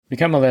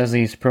Become a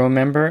Leslie's Pro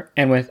member,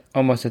 and with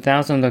almost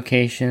 1,000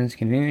 locations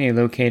conveniently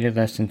located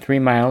less than 3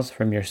 miles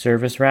from your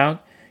service route,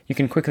 you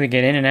can quickly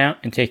get in and out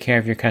and take care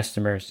of your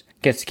customers.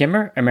 Get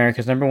Skimmer,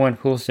 America's #1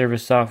 pool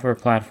service software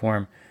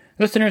platform.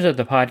 Listeners of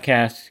the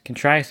podcast can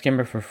try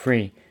Skimmer for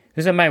free.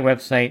 Visit my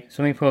website,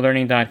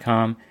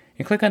 swimmingpoollearning.com,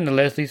 and click on the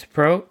Leslie's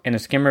Pro and the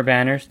Skimmer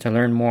banners to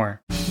learn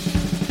more. The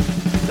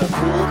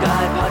Pool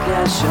Guy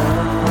Podcast Show.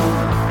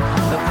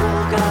 The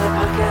Pool Guy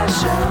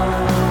Podcast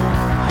Show.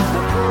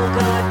 The Pool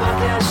Guy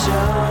Podcast Show.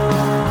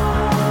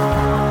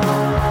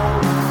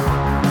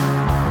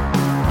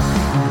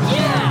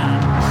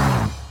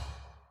 Yeah!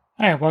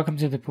 Hi, welcome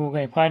to the Pool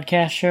Guy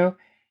Podcast Show.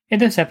 In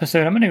this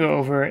episode, I'm going to go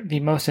over the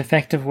most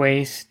effective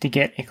ways to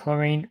get a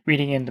chlorine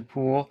reading in the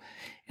pool,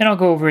 and I'll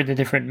go over the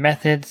different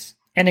methods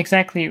and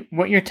exactly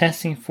what you're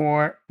testing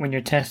for when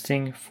you're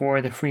testing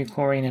for the free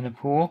chlorine in the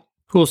pool.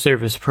 Pool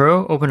Service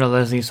Pro. Open a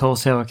Leslie's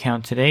wholesale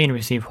account today and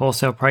receive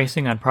wholesale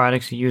pricing on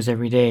products you use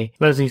every day.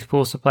 Leslie's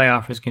Pool Supply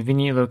offers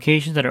convenient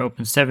locations that are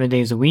open 7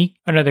 days a week.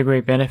 Another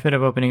great benefit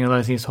of opening a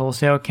Leslie's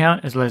wholesale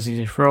account is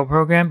Leslie's referral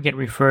program. Get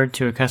referred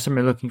to a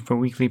customer looking for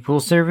weekly pool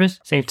service.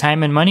 Save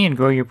time and money and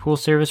grow your pool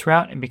service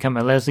route and become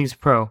a Leslie's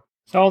Pro.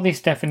 So all these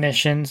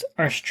definitions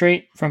are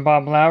straight from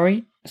Bob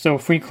Lowry. So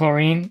free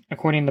chlorine,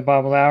 according to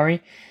Bob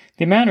Lowry,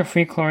 the amount of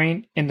free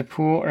chlorine in the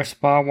pool or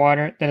spa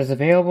water that is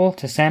available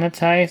to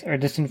sanitize or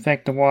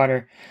disinfect the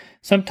water,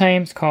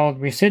 sometimes called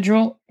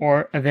residual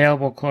or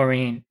available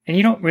chlorine. And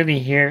you don't really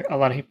hear a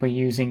lot of people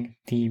using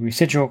the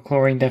residual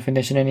chlorine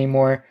definition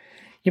anymore.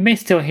 You may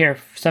still hear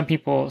some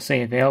people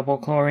say available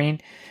chlorine,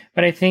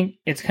 but I think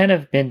it's kind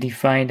of been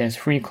defined as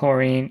free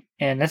chlorine,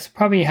 and that's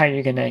probably how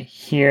you're going to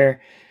hear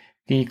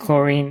the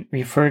chlorine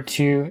referred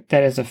to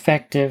that is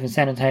effective in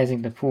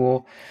sanitizing the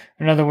pool.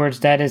 In other words,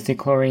 that is the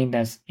chlorine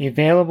that's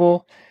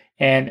available,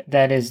 and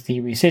that is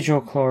the residual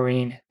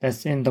chlorine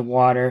that's in the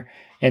water.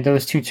 And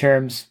those two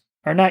terms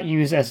are not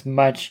used as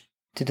much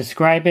to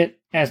describe it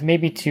as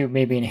maybe to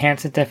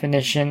enhance the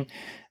definition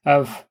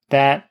of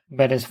that.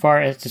 But as far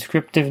as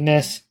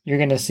descriptiveness, you're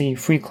going to see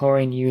free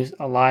chlorine used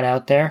a lot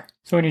out there.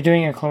 So when you're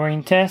doing a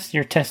chlorine test,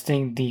 you're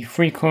testing the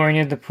free chlorine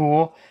in the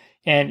pool,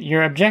 and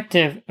your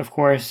objective, of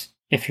course,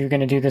 if you're going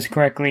to do this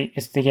correctly,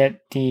 is to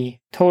get the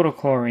total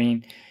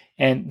chlorine.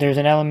 And there's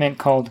an element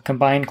called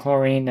combined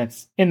chlorine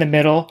that's in the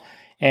middle.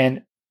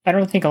 And I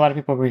don't think a lot of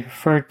people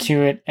refer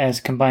to it as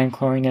combined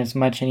chlorine as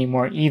much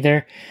anymore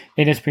either.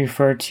 They just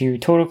refer to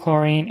total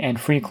chlorine and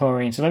free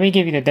chlorine. So let me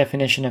give you the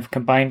definition of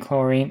combined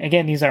chlorine.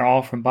 Again, these are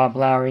all from Bob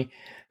Lowry,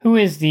 who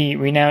is the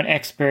renowned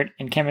expert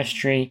in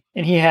chemistry.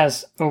 And he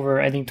has over,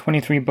 I think,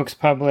 23 books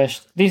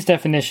published. These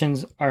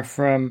definitions are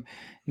from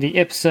the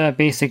IPSA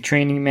Basic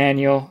Training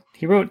Manual.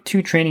 He wrote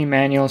 2 training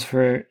manuals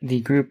for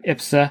the group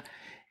IPSA,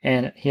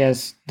 and he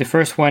has the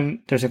first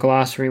one, there's a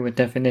glossary with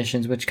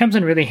definitions, which comes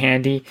in really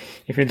handy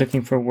if you're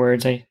looking for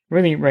words. I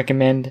really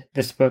recommend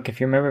this book. If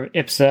you're a member of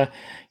IPSA,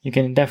 you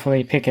can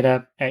definitely pick it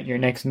up at your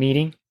next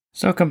meeting.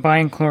 So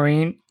combined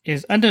chlorine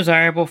is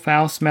undesirable,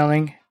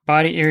 foul-smelling,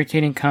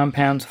 body-irritating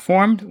compounds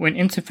formed when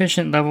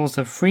insufficient levels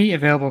of free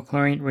available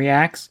chlorine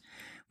reacts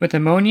with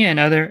ammonia and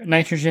other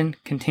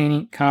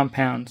nitrogen-containing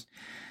compounds.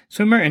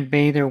 Swimmer and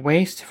bather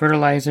waste,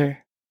 fertilizer,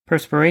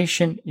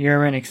 perspiration,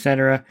 urine,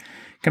 etc.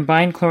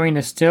 Combined chlorine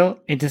is still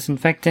a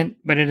disinfectant,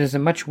 but it is a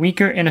much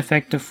weaker,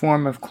 ineffective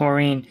form of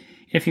chlorine.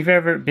 If you've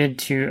ever been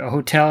to a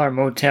hotel or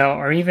motel,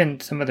 or even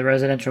some of the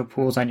residential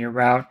pools on your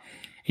route,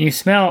 and you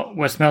smell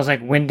what smells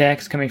like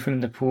Windex coming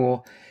from the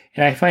pool,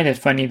 and I find it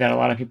funny that a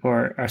lot of people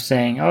are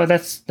saying, oh,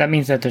 that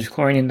means that there's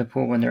chlorine in the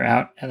pool when they're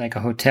out at like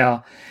a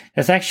hotel.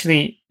 That's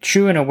actually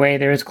true in a way.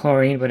 There is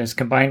chlorine, but it's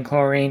combined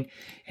chlorine.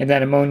 And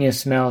that ammonia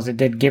smells, it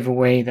did give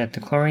away that the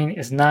chlorine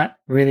is not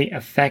really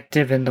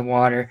effective in the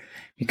water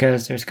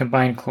because there's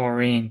combined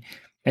chlorine.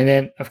 And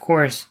then, of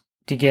course,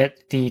 to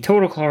get the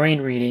total chlorine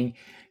reading,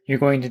 you're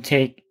going to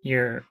take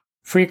your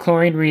free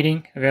chlorine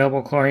reading,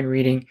 available chlorine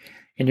reading,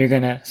 and you're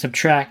going to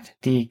subtract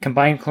the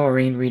combined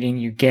chlorine reading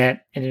you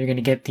get, and you're going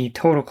to get the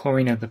total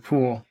chlorine of the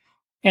pool.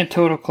 And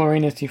total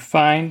chlorine is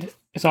defined,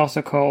 it's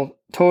also called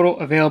total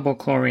available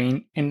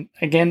chlorine. And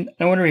again,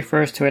 no one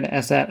refers to it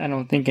as that, I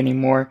don't think,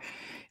 anymore.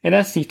 And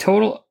that's the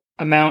total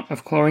amount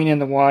of chlorine in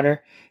the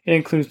water. It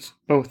includes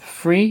both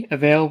free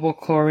available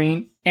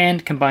chlorine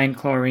and combined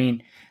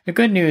chlorine. The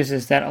good news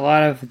is that a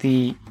lot of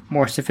the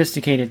more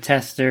sophisticated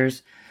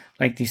testers,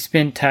 like the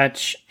Spin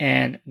Touch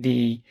and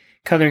the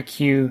Color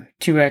Q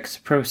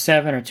 2X Pro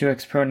 7 or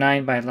 2X Pro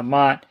 9 by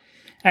Lamott,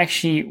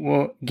 actually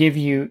will give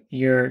you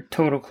your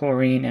total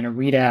chlorine and a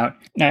readout.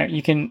 Now,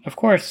 you can, of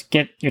course,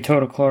 get your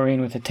total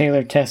chlorine with a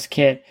tailored test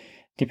kit,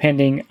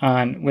 depending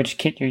on which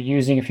kit you're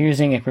using. If you're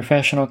using a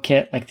professional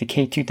kit like the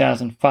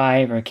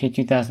K2005 or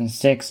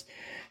K2006,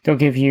 they'll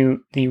give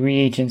you the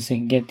reagents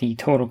and get the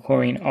total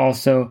chlorine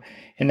also,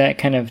 and that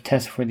kind of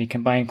test for the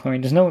combined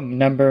chlorine. There's no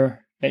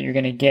number that you're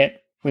going to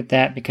get with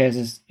that because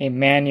it's a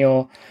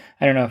manual.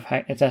 I don't know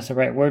if that's the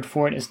right word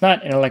for it. It's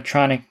not an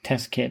electronic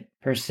test kit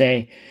per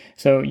se.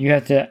 So you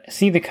have to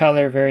see the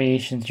color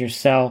variations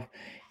yourself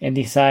and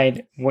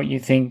decide what you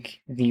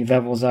think the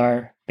levels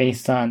are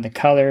based on the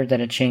color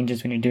that it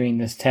changes when you're doing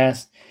this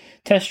test.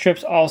 Test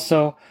strips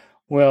also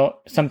will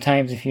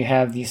sometimes, if you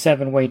have the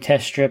 7-way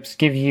test strips,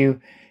 give you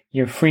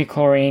your free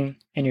chlorine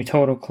and your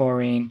total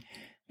chlorine.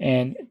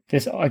 And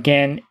this,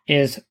 again,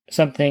 is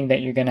something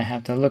that you're going to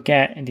have to look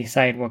at and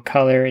decide what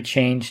color it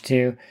changed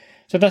to.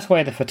 So that's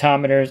why the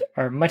photometers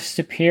are much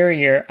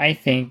superior, I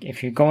think,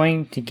 if you're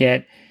going to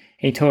get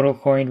a total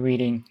chlorine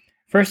reading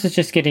versus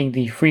just getting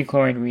the free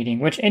chlorine reading,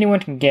 which anyone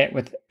can get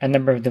with a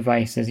number of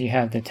devices. You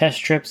have the test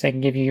strips that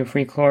can give you your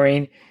free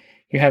chlorine.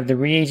 You have the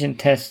reagent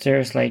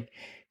testers like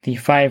the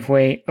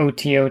 5-way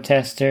OTO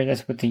tester,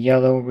 that's with the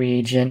yellow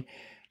reagent.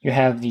 You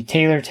have the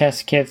Taylor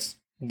test kits,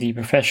 the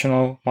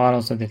professional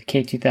models of the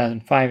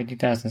K2005 and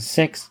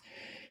 2006.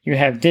 You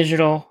have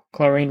digital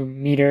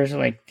chlorine meters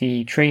like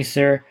the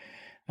Tracer,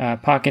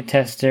 Pocket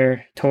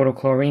Tester, Total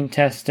Chlorine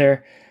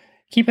Tester.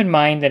 Keep in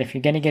mind that if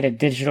you're going to get a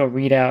digital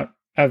readout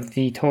of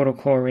the total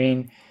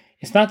chlorine,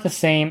 it's not the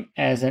same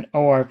as an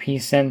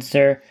ORP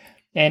sensor.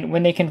 And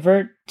when they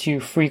convert to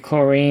free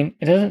chlorine,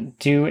 it doesn't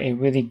do a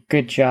really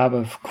good job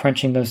of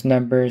crunching those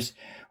numbers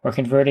or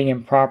converting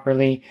them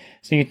properly.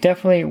 So you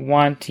definitely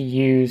want to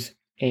use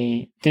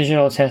a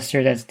digital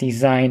tester that's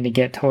designed to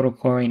get total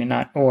chlorine and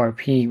not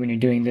ORP when you're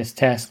doing this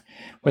test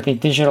with a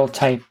digital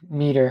type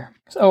meter.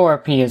 So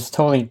ORP is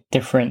totally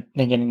different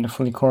than getting the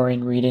free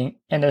chlorine reading,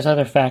 and there's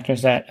other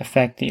factors that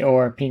affect the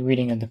ORP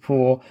reading of the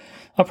pool.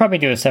 I'll probably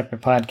do a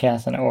separate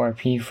podcast on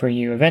ORP for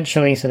you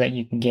eventually so that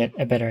you can get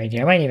a better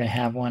idea. I might even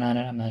have one on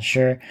it, I'm not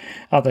sure.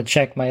 I'll have to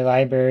check my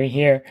library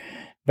here.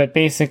 But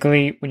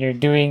basically, when you're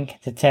doing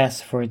the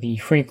test for the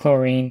free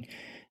chlorine,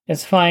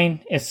 it's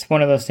fine. It's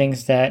one of those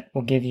things that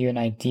will give you an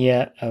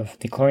idea of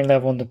the chlorine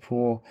level in the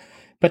pool.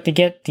 But to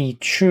get the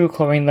true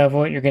chlorine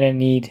level, you're going to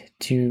need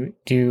to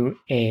do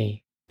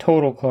a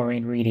total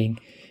chlorine reading.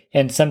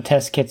 And some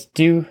test kits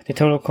do the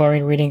total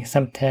chlorine reading.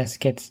 Some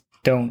test kits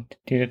don't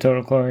do the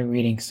total chlorine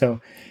reading.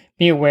 So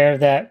be aware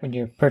of that when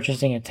you're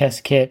purchasing a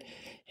test kit,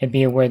 and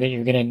be aware that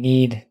you're going to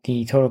need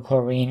the total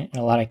chlorine in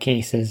a lot of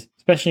cases,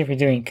 especially if you're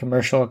doing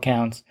commercial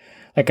accounts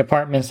like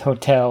apartments,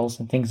 hotels,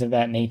 and things of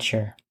that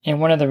nature. And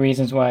one of the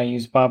reasons why I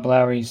use Bob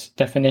Lowry's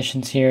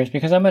definitions here is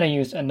because I'm going to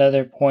use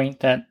another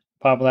point that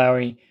Bob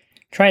Lowry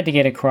tried to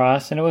get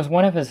across, and it was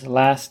one of his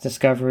last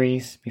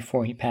discoveries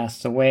before he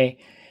passed away,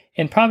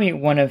 and probably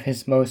one of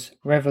his most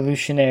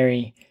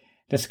revolutionary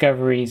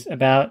discoveries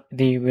about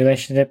the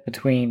relationship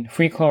between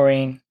free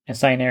chlorine and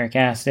cyanuric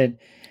acid.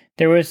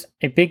 There was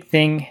a big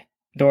thing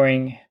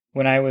during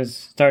when I was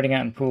starting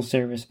out in pool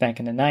service back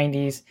in the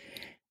 90s,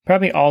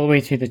 probably all the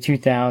way through the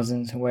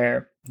 2000s,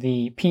 where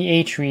the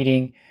pH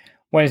reading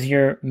was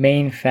your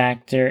main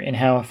factor in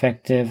how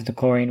effective the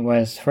chlorine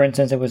was. For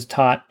instance, it was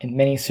taught in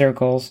many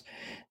circles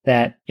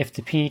that if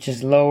the pH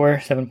is lower,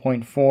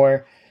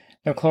 7.4,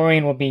 the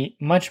chlorine will be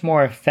much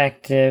more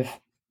effective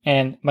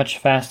and much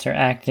faster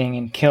acting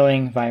in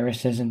killing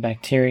viruses and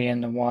bacteria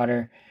in the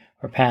water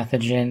or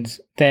pathogens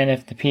than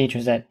if the pH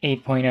was at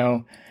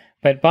 8.0.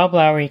 But Bob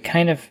Lowry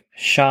kind of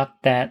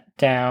shot that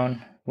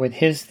down with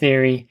his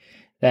theory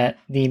that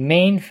the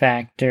main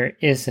factor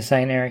is the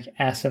cyanuric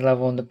acid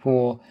level in the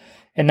pool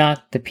and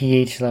not the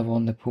pH level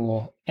in the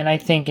pool. And I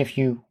think if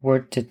you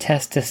were to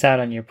test this out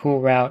on your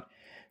pool route,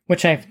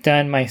 which I've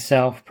done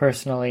myself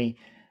personally,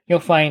 you'll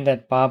find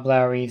that Bob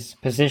Lowry's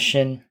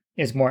position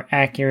is more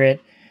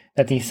accurate,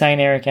 that the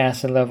cyanuric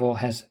acid level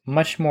has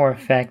much more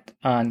effect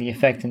on the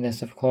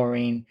effectiveness of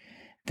chlorine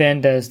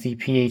than does the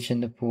pH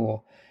in the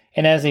pool.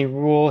 And as a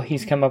rule,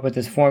 he's come up with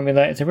this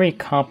formula. It's a very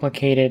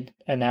complicated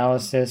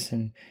analysis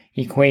and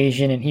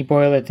equation, and he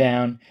boiled it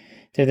down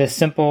to this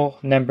simple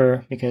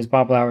number because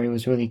Bob Lowry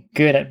was really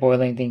good at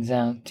boiling things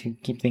down to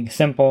keep things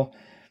simple.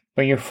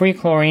 But your free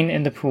chlorine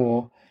in the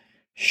pool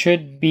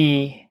should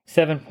be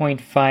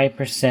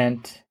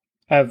 7.5%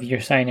 of your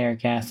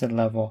cyanuric acid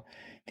level.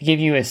 To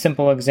give you a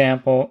simple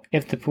example,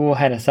 if the pool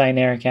had a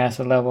cyanuric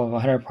acid level of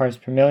 100 parts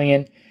per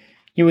million,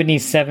 you would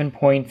need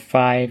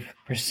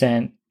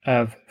 7.5%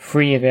 of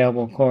free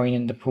available chlorine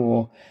in the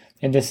pool.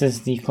 And this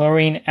is the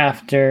chlorine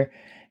after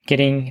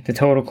getting the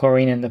total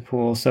chlorine in the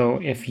pool. So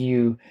if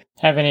you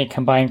have any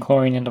combined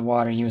chlorine in the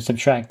water, you would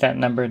subtract that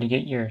number to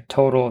get your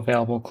total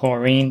available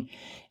chlorine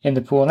in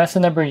the pool. And that's the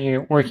number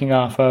you're working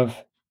off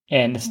of.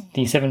 And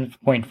the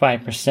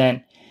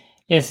 7.5%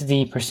 is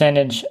the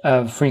percentage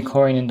of free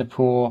chlorine in the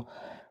pool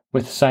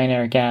with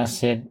cyanuric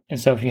acid. And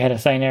so if you had a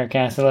cyanuric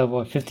acid level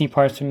of 50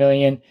 parts per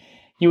million,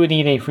 you would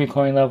need a free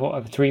chlorine level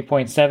of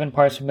 3.7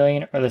 parts per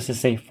million, or let's just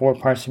say 4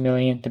 parts per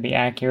million to be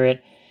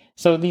accurate.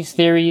 So these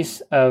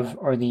theories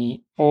or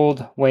the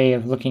old way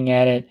of looking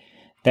at it,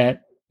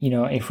 that,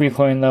 a free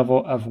chlorine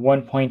level of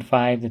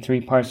 1.5 to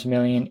 3 parts per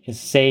million is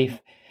safe,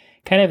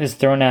 kind of is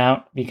thrown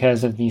out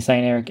because of the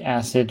cyanuric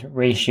acid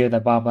ratio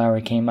that Bob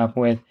Lowry came up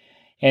with.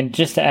 And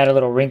just to add a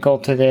little wrinkle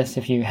to this,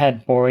 if you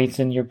had borates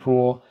in your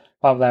pool,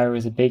 Bob Lowry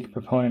was a big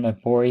proponent of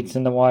borates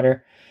in the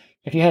water.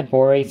 If you had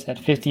borates at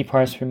 50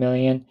 parts per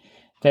million,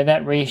 then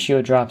that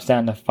ratio drops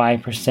down to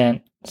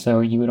 5%. So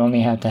you would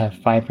only have to have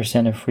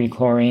 5% of free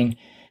chlorine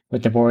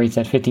with the borates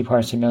at 50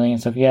 parts per million.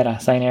 So if you had a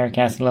cyanuric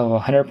acid level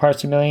of 100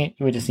 parts per million,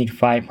 you would just need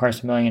 5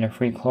 parts per million of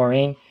free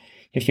chlorine.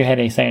 If you had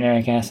a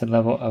cyanuric acid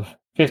level of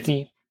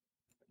 50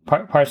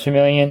 parts per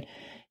million,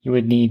 you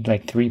would need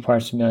like 3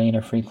 parts per million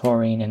of free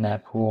chlorine in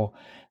that pool.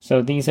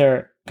 So these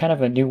are kind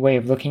of a new way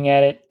of looking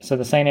at it. So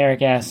the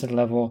cyanuric acid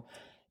level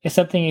is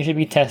something you should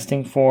be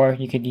testing for.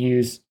 You could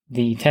use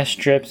the test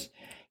strips.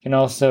 You can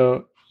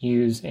also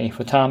use a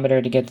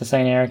photometer to get the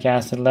cyanuric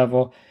acid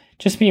level.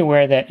 Just be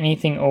aware that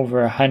anything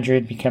over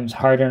 100 becomes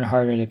harder and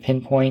harder to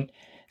pinpoint.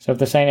 So if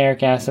the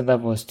cyanuric acid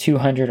level is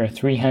 200 or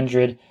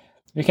 300, it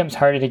becomes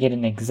harder to get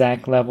an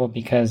exact level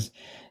because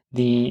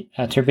the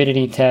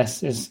turbidity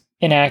test is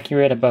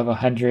inaccurate above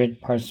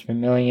 100 parts per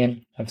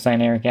million of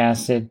cyanuric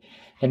acid.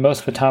 And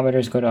most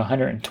photometers go to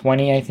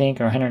 120, I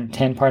think, or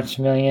 110 parts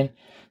per million.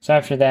 So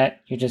after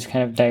that, you're just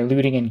kind of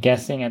diluting and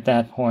guessing at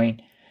that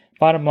point.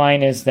 Bottom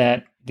line is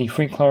that the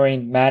free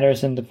chlorine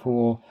matters in the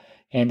pool,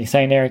 and the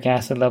cyanuric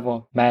acid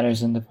level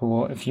matters in the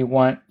pool. If you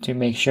want to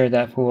make sure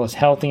that pool is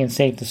healthy and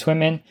safe to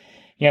swim in,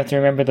 you have to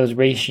remember those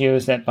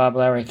ratios that Bob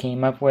Lauer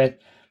came up with.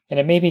 And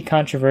it may be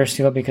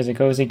controversial because it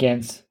goes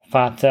against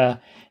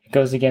FATA, it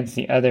goes against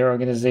the other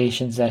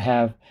organizations that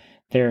have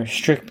their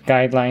strict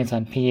guidelines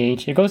on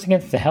pH. It goes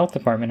against the health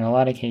department in a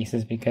lot of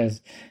cases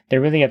because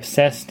they're really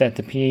obsessed that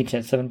the pH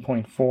at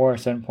 7.4,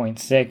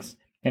 7.6.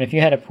 And if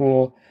you had a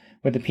pool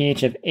with a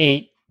pH of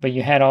 8, but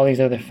you had all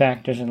these other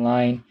factors in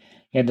line,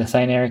 you had the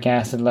cyanuric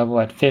acid level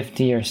at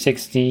 50 or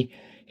 60,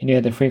 and you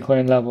had the free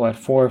chlorine level at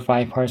 4 or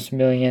 5 parts per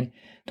million,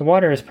 the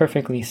water is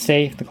perfectly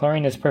safe, the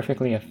chlorine is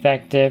perfectly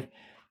effective,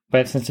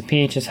 but since the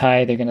pH is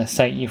high, they're going to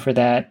cite you for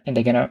that, and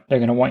they're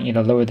going to want you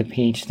to lower the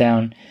pH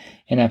down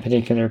in that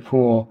particular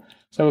pool.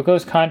 So it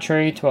goes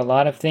contrary to a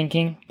lot of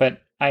thinking,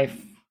 but I've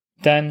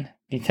done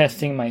the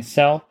testing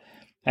myself.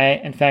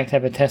 I, in fact,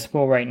 have a test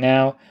pool right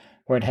now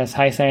where it has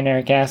high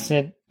cyanuric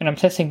acid, and I'm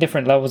testing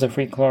different levels of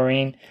free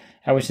chlorine.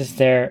 I was just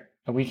there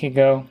a week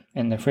ago,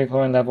 and the free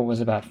chlorine level was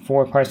about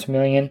 4 parts per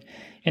million,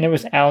 and there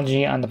was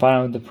algae on the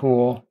bottom of the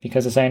pool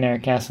because the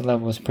cyanuric acid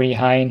level was pretty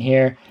high in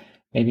here,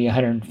 maybe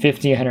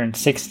 150,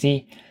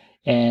 160,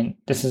 and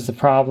this is the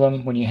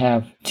problem. When you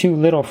have too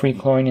little free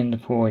chlorine in the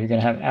pool, you're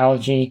going to have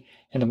algae,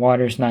 and the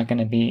water is not going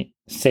to be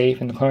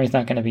safe, and the chlorine is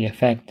not going to be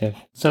effective.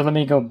 So let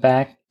me go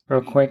back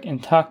real quick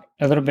and talk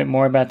a little bit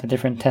more about the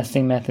different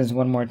testing methods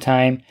one more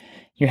time.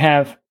 You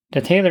have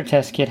the Taylor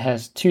test kit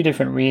has 2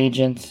 different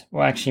reagents,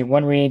 well actually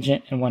 1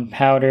 reagent and 1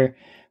 powder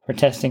for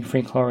testing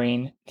free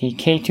chlorine. The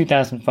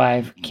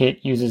K2005 kit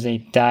uses a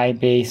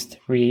dye-based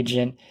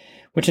reagent,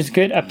 which is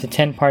good up to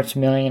 10 parts per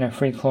million of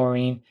free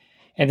chlorine.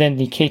 And then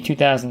the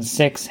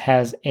K2006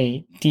 has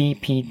a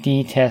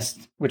DPD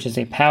test, which is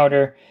a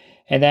powder,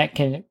 and that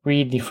can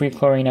read the free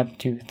chlorine up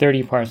to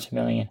 30 parts per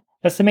million.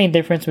 That's the main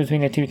difference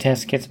between the 2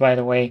 test kits, by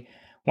the way.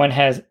 One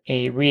has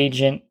a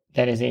reagent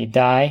that is a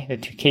dye, the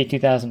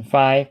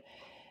K2005,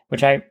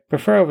 which I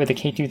prefer over the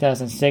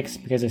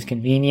K2006 because it's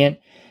convenient,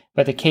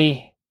 but the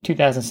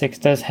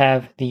K2006 does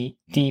have the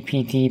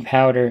DPD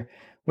powder,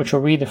 which will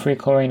read the free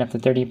chlorine up to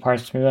 30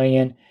 parts per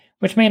million,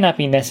 which may not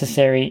be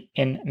necessary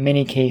in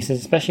many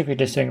cases, especially if you're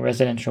just doing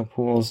residential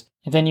pools.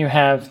 And then you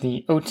have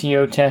the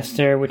OTO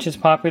tester, which is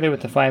popular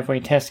with the 5-way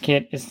test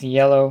kit. It's the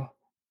yellow,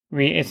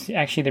 it's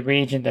actually the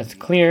reagent that's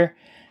clear,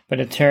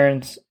 but it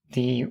turns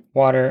the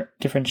water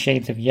different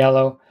shades of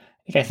yellow.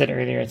 I think I said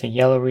earlier it's a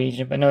yellow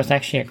reagent, but no, it's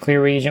actually a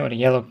clear reagent with a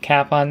yellow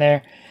cap on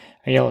there,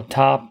 a yellow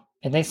top,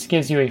 and this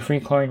gives you a free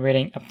chlorine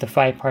rating up to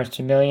 5 parts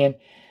per million.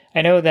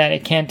 I know that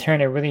it can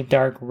turn a really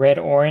dark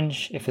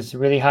red-orange if it's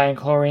really high in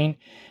chlorine,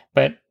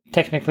 but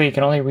technically it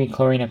can only read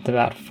chlorine up to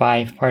about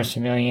 5 parts per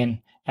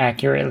million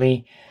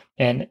accurately,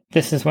 and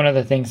this is one of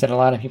the things that a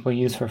lot of people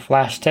use for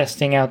flash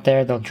testing out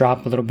there. They'll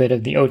drop a little bit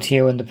of the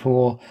OTO in the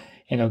pool,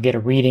 and they'll get a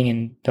reading,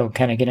 and they'll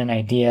kind of get an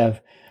idea of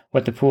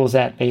what the pool's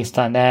at based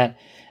on that.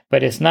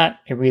 But it's not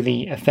a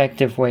really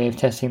effective way of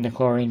testing the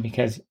chlorine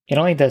because it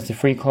only does the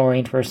free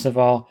chlorine, first of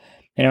all,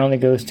 and it only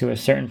goes to a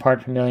certain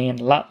part per million,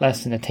 a lot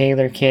less than the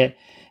Taylor kit,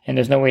 and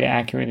there's no way to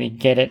accurately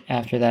get it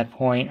after that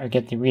point or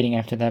get the reading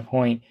after that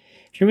point.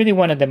 If you really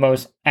wanted the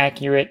most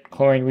accurate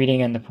chlorine reading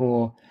in the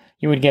pool,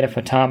 you would get a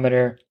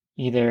photometer,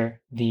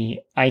 either the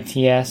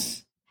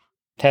ITS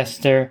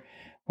tester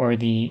or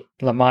the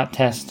Lamont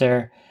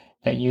tester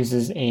that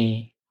uses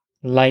a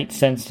light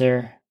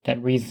sensor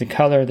that reads the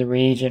color of the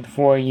reagent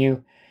for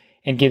you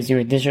and gives you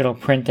a digital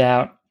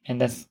printout.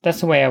 And that's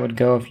the way I would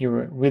go if you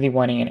were really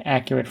wanting an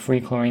accurate free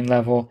chlorine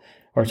level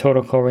or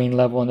total chlorine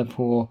level in the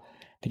pool,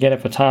 to get a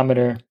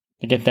photometer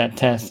to get that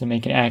test and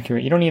make it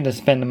accurate. You don't need to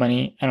spend the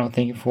money, I don't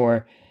think,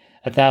 for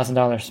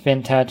 $1,000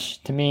 spin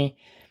touch. To me,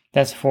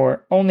 that's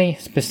for only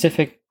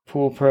specific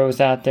pool pros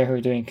out there who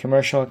are doing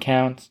commercial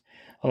accounts,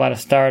 a lot of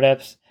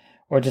startups,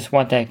 or just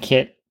want that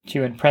kit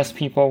to impress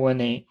people when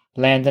they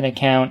land an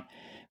account.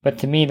 But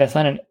to me, that's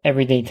not an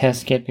everyday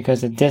test kit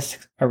because the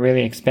discs are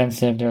really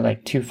expensive. They're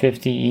like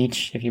 $250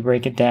 each if you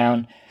break it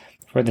down.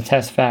 For the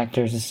test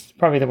factors, it's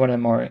probably one of the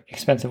more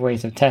expensive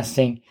ways of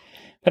testing.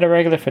 But a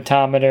regular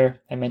photometer,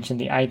 I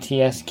mentioned the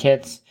ITS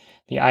kits,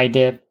 the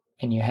iDip,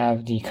 and you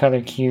have the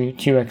Color Q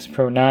 2X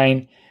Pro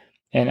 9.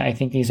 And I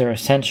think these are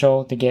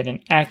essential to get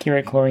an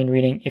accurate chlorine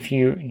reading if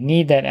you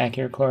need that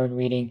accurate chlorine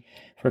reading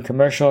for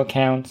commercial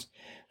accounts,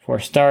 for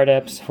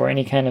startups, for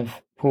any kind of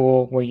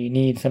pool where you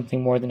need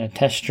something more than a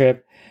test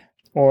strip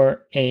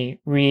or a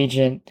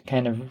reagent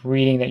kind of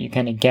reading that you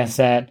kind of guess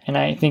at. And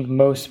I think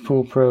most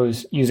pool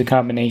pros use a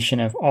combination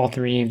of all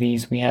three of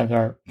these. We have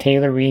our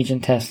Taylor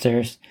reagent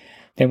testers,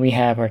 then we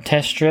have our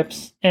test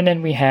strips, and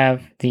then we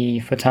have the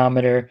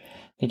photometer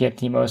to get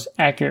the most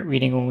accurate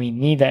reading when we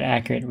need that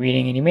accurate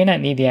reading. And you may not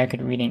need the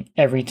accurate reading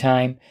every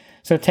time.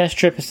 So test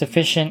strip is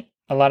sufficient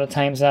a lot of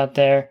times out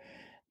there.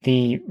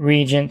 The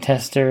reagent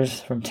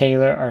testers from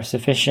Taylor are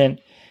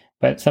sufficient,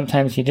 but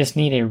sometimes you just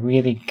need a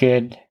really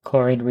good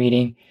chlorine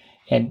reading.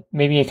 And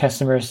maybe a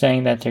customer is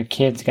saying that their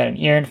kids got an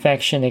ear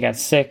infection, they got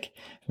sick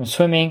from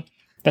swimming.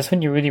 That's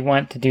when you really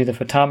want to do the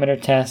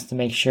photometer test to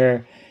make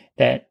sure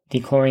that the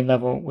chlorine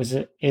level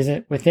is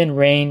it within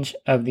range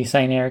of the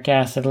cyanuric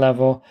acid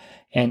level,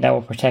 and that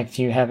will protect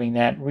you having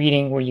that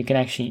reading where you can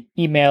actually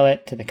email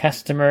it to the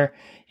customer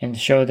and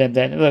show them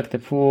that, look, the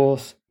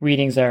pool's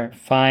readings are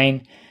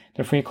fine,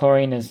 the free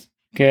chlorine is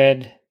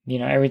good,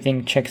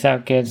 everything checks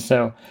out good,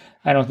 so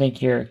I don't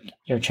think your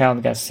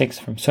child got sick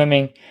from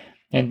swimming,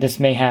 and this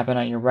may happen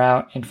on your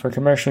route. And for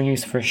commercial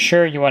use, for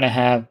sure, you want to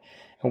have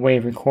a way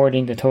of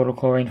recording the total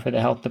chlorine for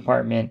the health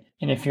department.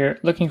 And if you're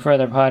looking for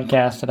other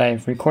podcasts that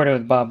I've recorded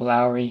with Bob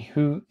Lowry,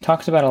 who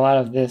talks about a lot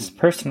of this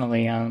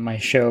personally on my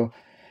show,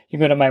 you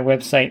go to my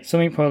website,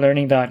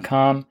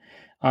 swimmingprolearning.com.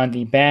 On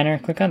the banner,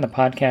 click on the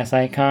podcast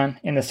icon.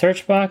 In the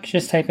search box,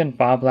 just type in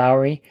Bob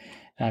Lowry,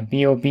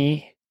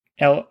 Boblowry,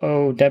 and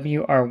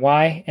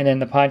then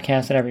the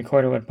podcast that I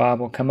recorded with Bob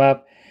will come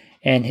up.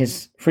 And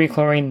his free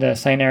chlorine to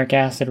cyanuric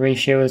acid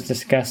ratio is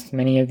discussed in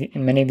many of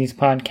these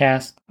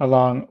podcasts,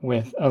 along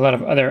with a lot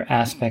of other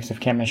aspects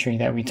of chemistry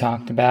that we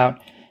talked about.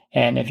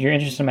 And if you're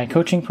interested in my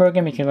coaching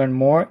program, you can learn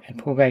more at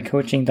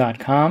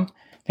poolguycoaching.com.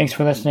 Thanks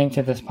for listening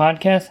to this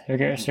podcast. Have a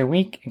great rest of your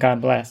week, and God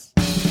bless.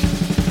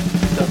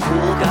 The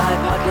Pool Guy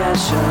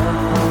Podcast Show.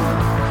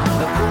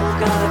 The Pool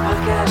Guy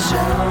Podcast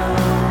Show.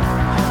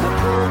 The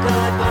Pool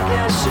Guy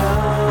Podcast Show.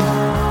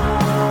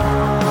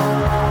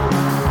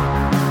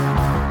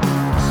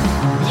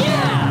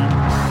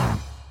 Yeah!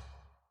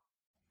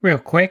 Real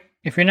quick,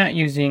 if you're not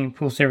using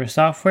pool service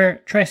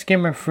software, try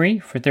Skimmer free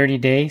for 30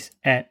 days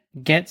at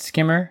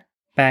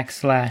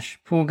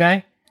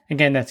getskimmer.com/poolguy.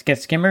 Again, that's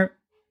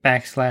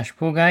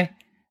getskimmer.com/poolguy.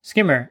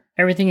 Skimmer,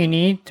 everything you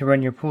need to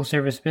run your pool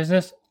service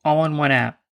business all in one app.